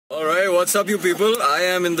what's up, you people? I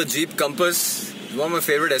am in the Jeep Compass, one of my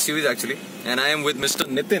favorite SUVs actually, and I am with Mr.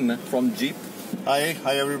 Nitin from Jeep. Hi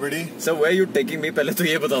everybody. So where are you taking me? पहले तो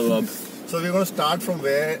ये बता दो आप. So we're going to start from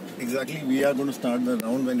where exactly we are going to start the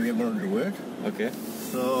round when we are going to do it. Okay.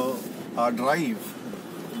 So our drive,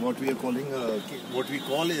 what we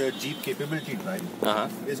call a Jeep capability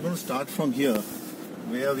drive, is going to start from here,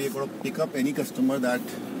 where we are going to pick up any customer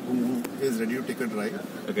who is ready to take a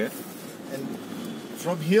drive. Okay. And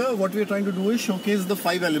from here, what we are trying to do is showcase the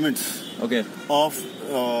 5 elements of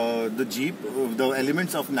the Jeep, the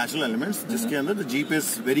elements of natural elements, जिसके अंदर the Jeep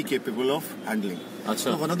is very capable of handling.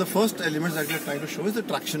 So one of the first elements that we are trying to show is the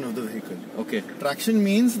traction of the vehicle. Okay. Traction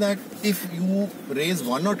means that if you raise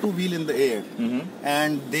one or two wheel in the air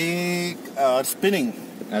and they are spinning,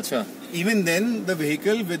 even then the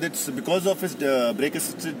vehicle because of its brake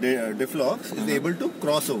assisted diff locks is able to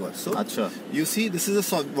cross over. So you see, this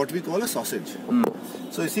is what we call a sausage.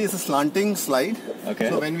 So you see, it's a slanting slide.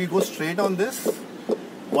 So when we go straight on this,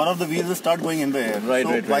 one of the wheels will start going in the air.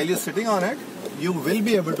 While you're sitting on it, you will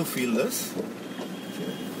be able to feel this.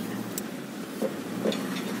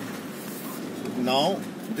 Now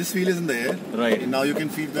this wheel is in the air. Now you can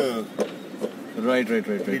feel the.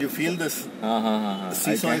 Did you feel this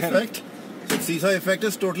seesaw effect? So seesaw effect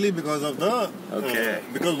is totally because of the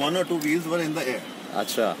because one or two wheels were in the air.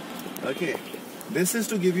 Okay. This is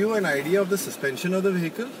to give you an idea of the suspension of the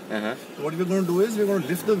vehicle. So what we're going to do is we're going to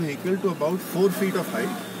lift the vehicle to about 4 feet of height.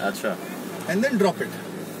 And then drop it.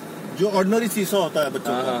 जो ordinary seesaw होता है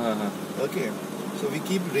बच्चों का. Okay. So we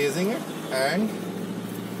keep raising it and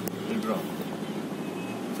drop.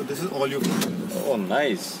 So this is all you can do. Oh,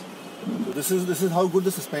 nice. So this is how good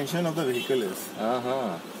the suspension of the vehicle is.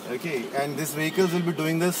 Okay, and this vehicles will be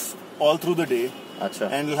doing this all through the day,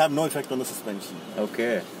 and will have no effect on the suspension.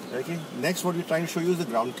 Okay. Next, what we're trying to show you is the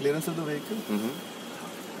ground clearance of the vehicle.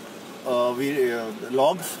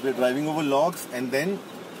 Logs. We're driving over logs and then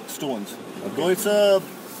stones. Though it's a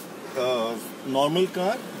normal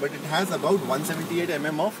car, but it has about 178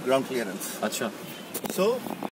 mm of ground clearance. So